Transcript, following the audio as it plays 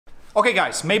Okay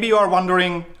guys, maybe you are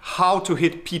wondering how to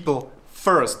hit people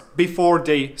first before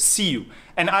they see you.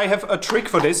 And I have a trick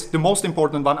for this, the most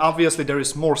important one. Obviously there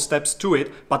is more steps to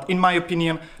it, but in my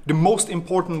opinion, the most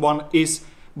important one is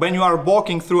when you are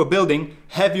walking through a building,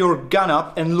 have your gun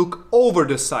up and look over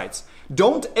the sides.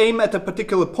 Don't aim at a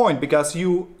particular point because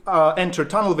you enter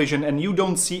tunnel vision and you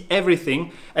don't see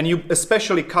everything, and you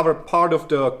especially cover part of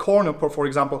the corner, for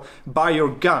example, by your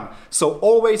gun. So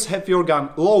always have your gun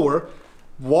lower,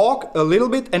 walk a little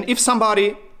bit, and if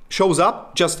somebody shows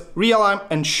up, just realign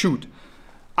and shoot.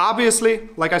 Obviously,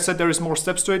 like I said, there is more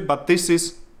steps to it, but this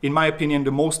is, in my opinion,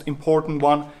 the most important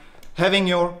one. Having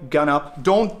your gun up.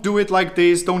 Don't do it like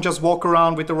this. Don't just walk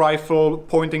around with the rifle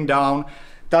pointing down.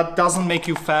 That doesn't make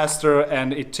you faster,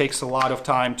 and it takes a lot of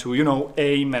time to, you know,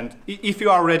 aim. And if you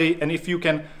are ready and if you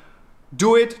can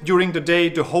do it during the day,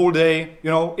 the whole day, you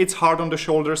know, it's hard on the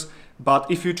shoulders, but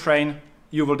if you train,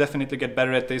 you will definitely get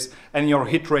better at this and your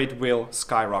hit rate will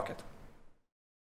skyrocket.